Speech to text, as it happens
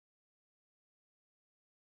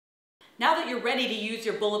Now that you're ready to use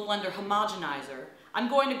your bullet blender homogenizer, I'm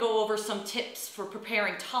going to go over some tips for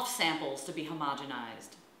preparing tough samples to be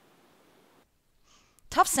homogenized.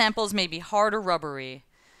 Tough samples may be hard or rubbery.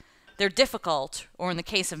 They're difficult, or in the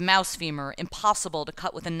case of mouse femur, impossible to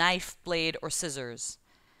cut with a knife, blade, or scissors.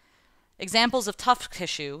 Examples of tough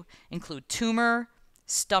tissue include tumor,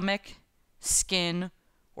 stomach, skin,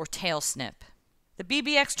 or tail snip. The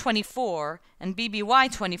BBX24 and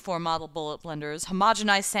BBY24 model bullet blenders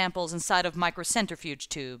homogenize samples inside of microcentrifuge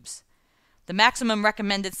tubes. The maximum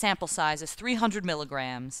recommended sample size is 300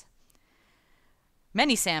 milligrams.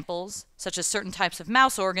 Many samples, such as certain types of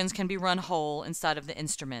mouse organs, can be run whole inside of the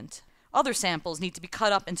instrument. Other samples need to be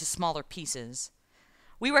cut up into smaller pieces.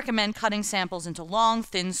 We recommend cutting samples into long,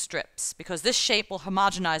 thin strips because this shape will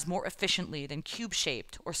homogenize more efficiently than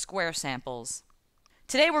cube-shaped or square samples.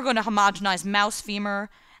 Today we're going to homogenize mouse femur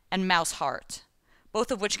and mouse heart, both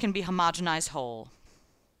of which can be homogenized whole.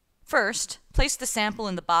 First, place the sample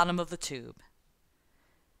in the bottom of the tube.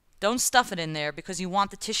 Don't stuff it in there because you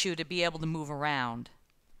want the tissue to be able to move around.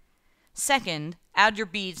 Second, add your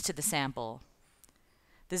beads to the sample.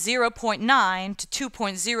 The 0.9 to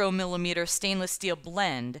 2.0 millimeter stainless steel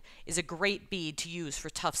blend is a great bead to use for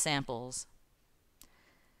tough samples.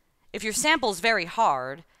 If your sample is very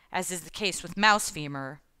hard, as is the case with mouse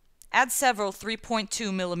femur, add several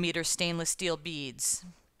 3.2 millimeter stainless steel beads.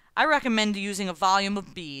 I recommend using a volume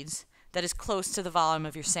of beads that is close to the volume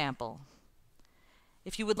of your sample.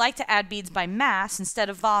 If you would like to add beads by mass instead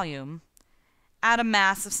of volume, add a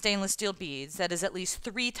mass of stainless steel beads that is at least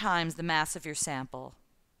 3 times the mass of your sample.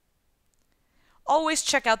 Always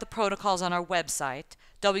check out the protocols on our website,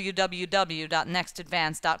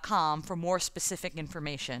 www.nextadvance.com, for more specific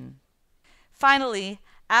information. Finally,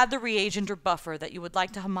 add the reagent or buffer that you would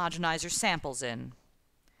like to homogenize your samples in.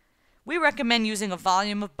 We recommend using a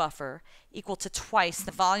volume of buffer equal to twice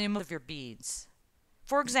the volume of your beads.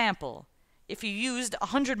 For example, if you used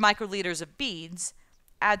 100 microliters of beads,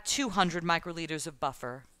 add 200 microliters of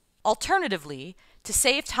buffer. Alternatively, to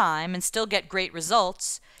save time and still get great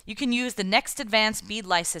results, you can use the Next Advance bead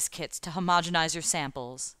lysis kits to homogenize your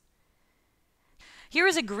samples. Here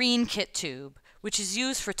is a green kit tube, which is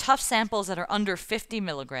used for tough samples that are under 50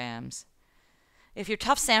 milligrams. If your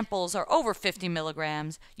tough samples are over 50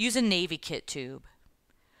 milligrams, use a navy kit tube.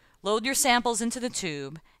 Load your samples into the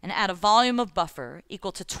tube and add a volume of buffer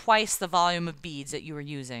equal to twice the volume of beads that you are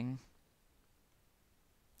using.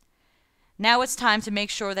 Now it's time to make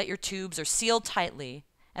sure that your tubes are sealed tightly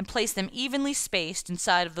and place them evenly spaced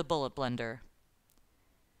inside of the bullet blender.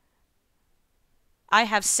 I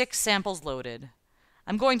have 6 samples loaded.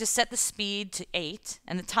 I'm going to set the speed to 8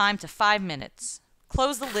 and the time to 5 minutes.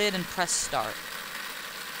 Close the lid and press start.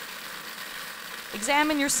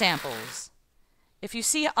 Examine your samples. If you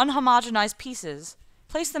see unhomogenized pieces,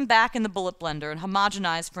 place them back in the bullet blender and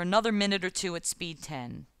homogenize for another minute or 2 at speed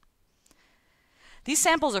 10. These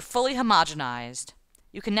samples are fully homogenized.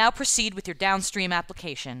 You can now proceed with your downstream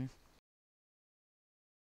application.